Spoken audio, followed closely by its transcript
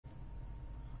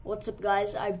What's up,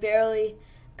 guys? I barely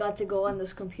got to go on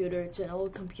this computer. It's an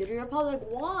old computer. You're probably like,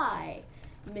 why,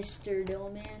 Mr.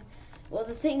 Dillman? Well,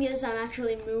 the thing is, I'm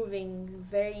actually moving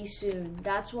very soon.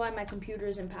 That's why my computer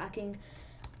isn't packing.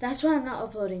 That's why I'm not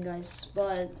uploading, guys.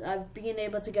 But I've been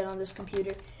able to get on this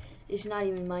computer. It's not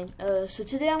even mine. So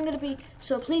today I'm going to be...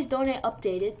 So please donate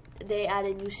updated. They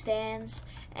added new stands.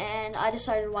 And I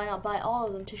decided why not buy all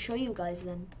of them to show you guys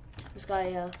them. This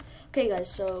guy... Okay, guys.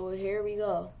 So here we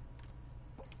go.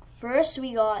 First,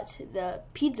 we got the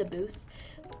pizza booth,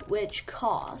 which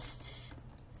costs...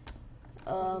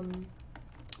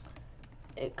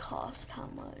 It cost how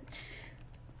much?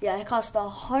 Yeah, it cost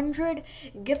 100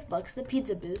 gift bucks, the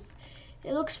pizza booth.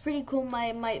 It looks pretty cool.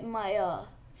 My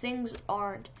things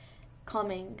aren't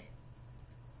coming,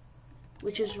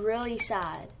 which is really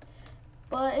sad.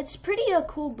 But it's pretty a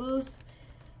cool booth.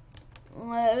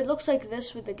 It looks like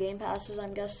this with the game passes,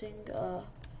 I'm guessing.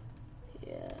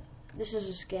 Yeah, this is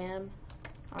a scam.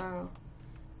 I don't know.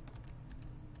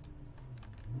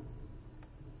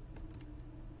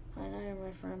 I know you're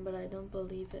my friend, but I don't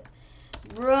believe it.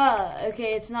 Bruh,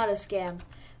 okay, it's not a scam.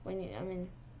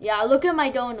 Yeah, look at my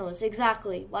donos,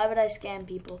 exactly. Why would I scam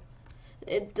people?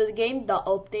 The game got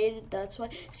updated, that's why.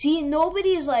 See,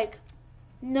 nobody's like,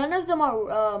 none of them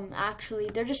are, actually,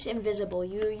 they're just invisible.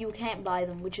 You can't buy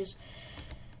them, which is,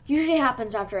 usually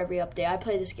happens after every update. I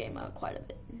play this game quite a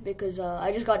bit, because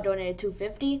I just got donated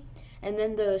 $250, and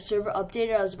then the server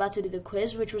updated. I was about to do the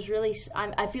quiz, which was really,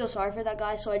 I feel sorry for that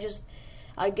guy, so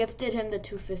I gifted him the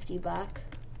 $250 back.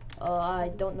 I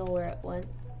don't know where it went.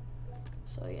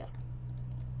 So yeah.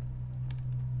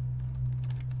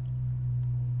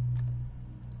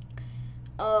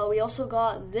 We also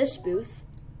got this booth.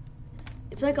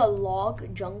 It's like a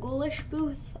log jungle-ish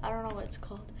booth. I don't know what it's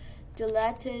called.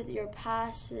 Deleted your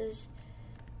passes.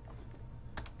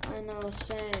 I know,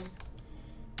 same.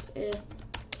 If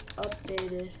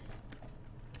updated.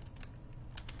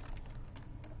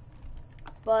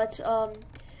 But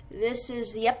this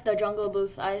is, yep, the jungle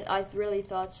booth. I really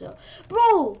thought so.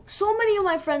 Bro, so many of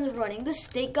my friends are running. This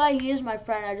steak guy, he is my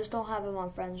friend. I just don't have him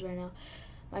on friends right now.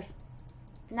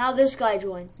 Now this guy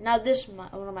joined. Now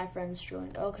one of my friends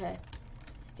joined. Okay.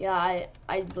 Yeah,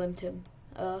 I blimped him.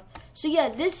 So yeah,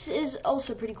 this is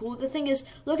also pretty cool. The thing is,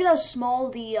 look at how small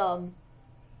the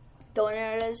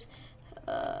donor is.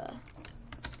 I'm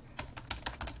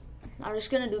just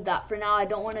gonna do that for now. I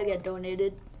don't want to get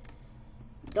donated.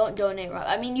 Don't donate.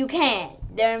 I mean, you can.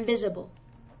 They're invisible.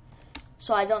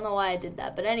 So I don't know why I did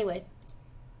that. But anyway.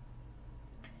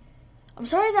 I'm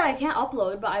sorry that I can't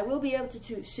upload, but I will be able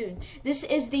to soon. This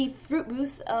is the fruit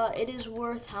booth. It is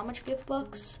worth how much gift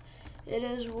bucks? It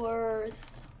is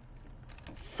worth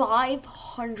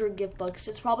 500 gift bucks.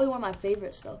 It's probably one of my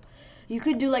favorites, though. You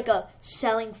could do like a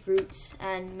selling fruits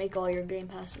and make all your game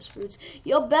passes fruits.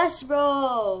 Yo, best,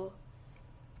 bro.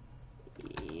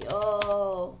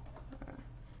 Yo.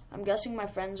 I'm guessing my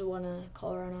friends want to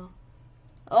call right now.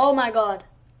 Oh my god.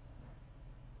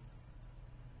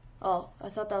 Oh, I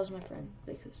thought that was my friend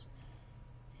because,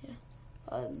 yeah.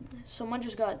 Someone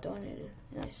just got donated.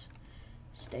 Nice.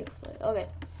 Steak plate. Okay.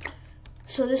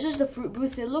 So this is the fruit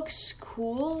booth. It looks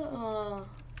cool.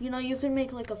 You know, you can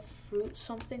make like a fruit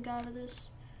something out of this.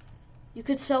 You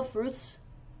could sell fruits.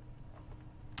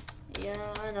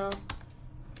 Yeah, I know.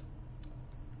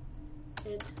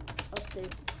 It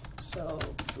update. So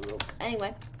broke.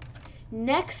 Anyway,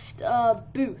 next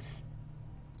booth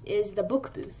is the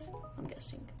book booth, I'm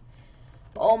guessing.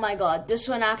 Oh my god, this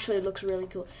one actually looks really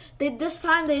cool. This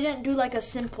time they didn't do like a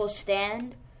simple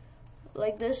stand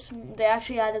like this. They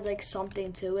actually added like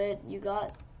something to it. You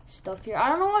got stuff here. I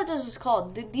don't know what this is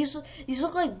called. These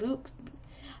look like books.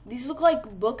 These look like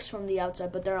books from the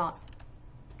outside, but they're not.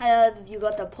 You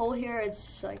got the pole here.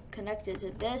 It's like connected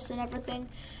to this and everything.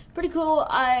 Pretty cool.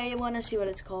 I want to see what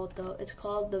it's called though. It's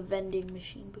called the vending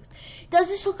machine booth. Does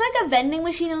this look like a vending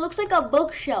machine? It looks like a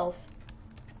bookshelf.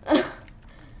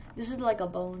 This is like a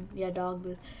bone. Yeah, dog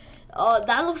booth. Oh,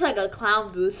 that looks like a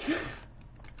clown booth.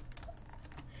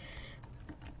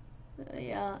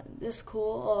 Yeah, this is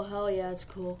cool. Oh, hell yeah, it's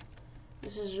cool.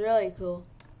 This is really cool.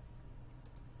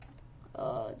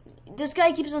 This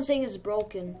guy keeps on saying it's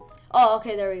broken. Oh,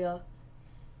 okay, there we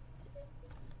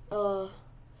go.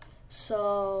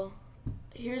 So,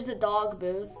 here's the dog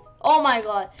booth. Oh my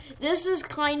god, this is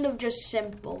kind of just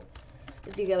simple,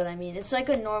 if you get what I mean. It's like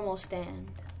a normal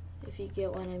stand, if you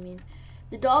get what I mean.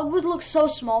 The dog booth looks so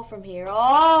small from here.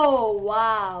 Oh,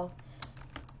 wow.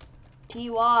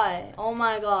 TY. Oh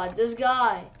my god, this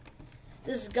guy.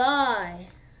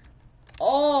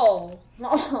 Oh,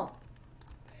 no.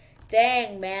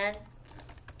 Dang, man.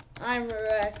 I'm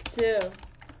wrecked too.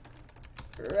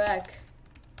 Wreck.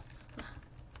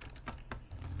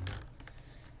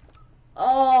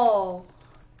 Oh,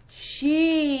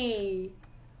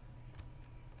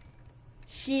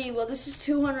 well, this is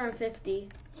 250.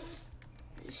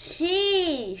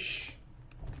 Sheesh.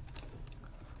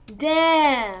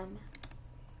 Damn.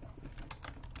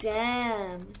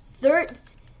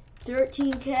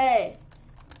 13K.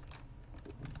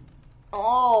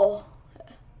 Oh.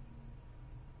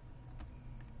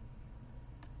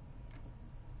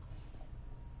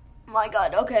 My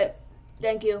God, okay.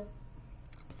 Thank you.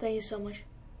 Thank you so much.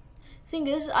 Thing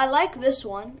is, I like this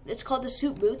one. It's called the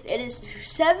Soup Booth. It is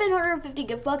 750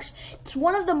 gift bucks. It's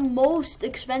one of the most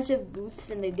expensive booths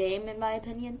in the game, in my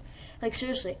opinion. Like,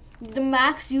 seriously. The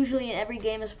max usually in every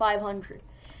game is 500.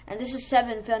 And this is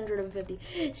 750.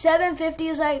 750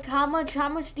 is like, how much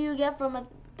do you get from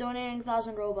donating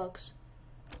 1,000 Robux?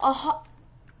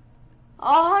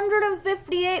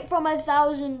 158 from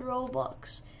 1,000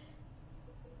 Robux.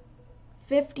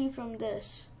 50 from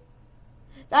this.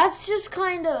 That's just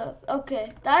kind of,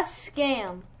 okay, that's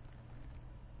scam.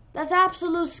 That's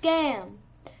absolute scam.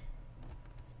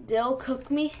 They'll cook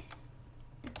me.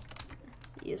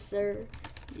 Yes, sir.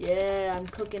 Yeah, I'm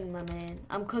cooking, my man.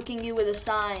 I'm cooking you with a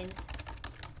sign.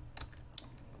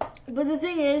 But the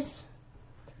thing is,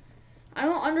 I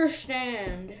don't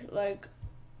understand, like,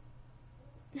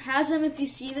 Hasm, if you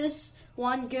see this,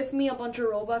 one, give me a bunch of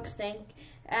Robux,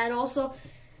 and also,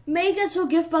 make it so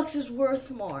gift box is worth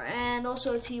more, and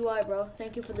also TY, bro,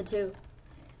 thank you for the 2.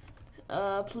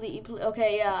 Please,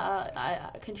 okay, yeah,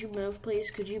 could you move,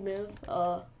 please, could you move,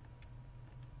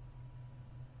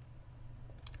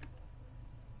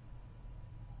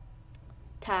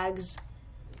 Tags,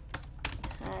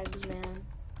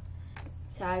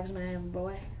 man,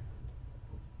 boy.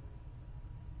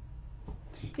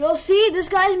 You'll see, this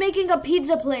guy's making a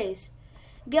pizza place.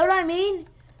 Get what I mean?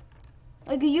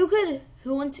 Like, you could,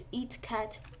 who wants to eat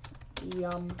cat?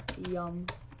 Yum, yum.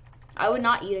 I would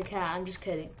not eat a cat, I'm just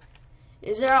kidding.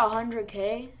 Is there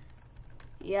 100K?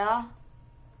 Yeah.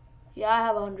 Yeah, I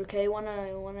have 100K,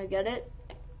 wanna get it?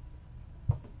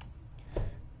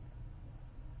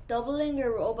 Doubling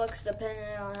your Robux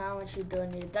depending on how much you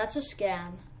donate. That's a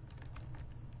scam.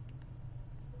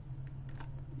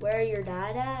 Where your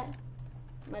dad at?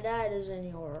 My dad is in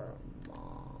your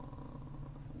mom.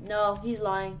 No, he's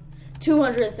lying.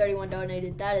 231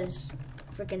 donated. That is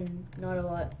freaking not a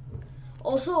lot.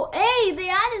 Also, hey, they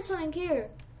added something here.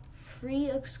 Free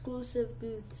exclusive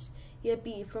booths.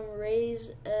 Yippee from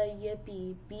Raise a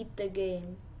Yippee. Beat the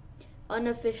game.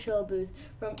 Unofficial booth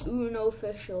from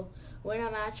Unofficial. Win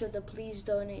a match of the Please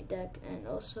Donate deck. And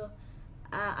also,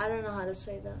 I don't know how to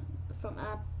say that. From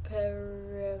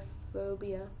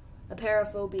Apeirophobia.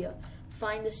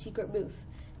 Find the secret booth.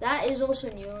 That is also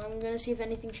new. I'm gonna see if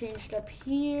anything changed up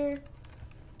here.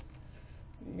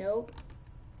 Nope.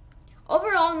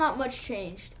 Overall, not much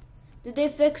changed. Did they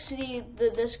fix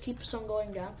this keeps on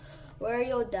going down? Where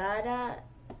your dad at?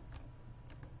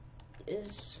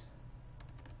 Is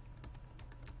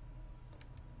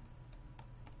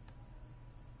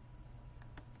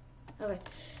okay.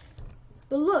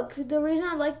 But look, the reason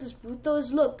I like this booth though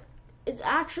is look, it's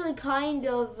actually kind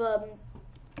of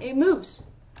it moves.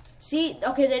 See,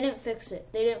 okay, they didn't fix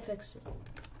it. They didn't fix it.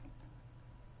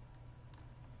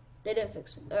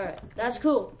 Alright, that's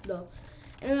cool though.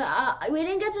 And we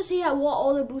didn't get to see what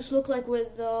all the booths look like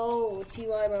with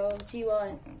TY, bro.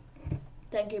 TY.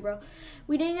 Thank you, bro.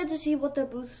 We didn't get to see what the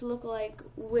booths look like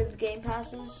with game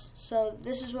passes. So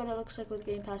this is what it looks like with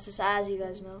game passes, as you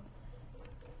guys know.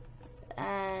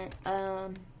 And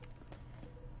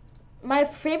my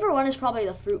favorite one is probably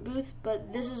the fruit booth,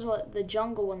 but this is what the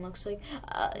jungle one looks like.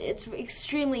 It's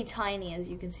extremely tiny, as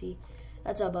you can see.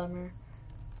 That's a bummer.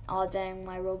 Oh dang,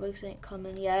 my Robux ain't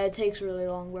coming. Yeah, it takes really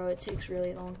long, bro. It takes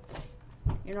really long.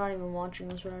 You're not even watching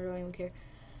this one. I don't even care.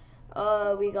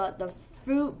 We got the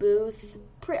fruit booth.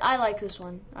 I like this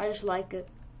one. I just like it.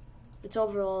 It's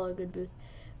overall a good booth.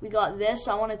 We got this.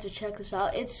 I wanted to check this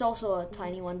out. It's also a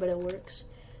tiny one, but it works.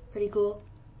 Pretty cool.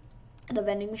 The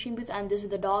vending machine booth, and this is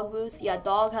the dog booth. Yeah,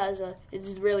 dog has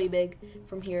it's really big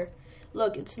from here.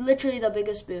 Look, it's literally the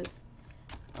biggest booth.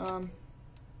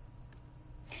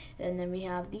 And then we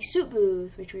have the soup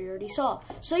booth, which we already saw.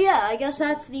 So yeah, I guess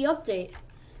that's the update.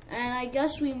 And I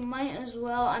guess we might as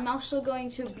well. I'm also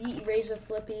going to beat Razor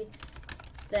Flippy.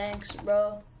 Thanks,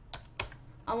 bro.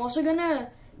 I'm also gonna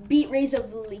beat Razor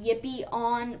Yippee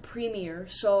on Premiere,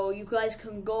 so you guys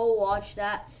can go watch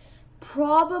that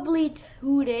probably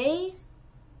today.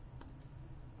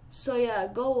 So yeah,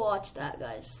 go watch that,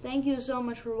 guys. Thank you so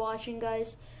much for watching,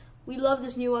 guys. We love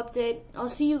this new update. I'll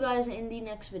see you guys in the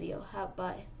next video.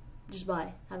 Bye. Just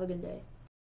bye. Have a good day.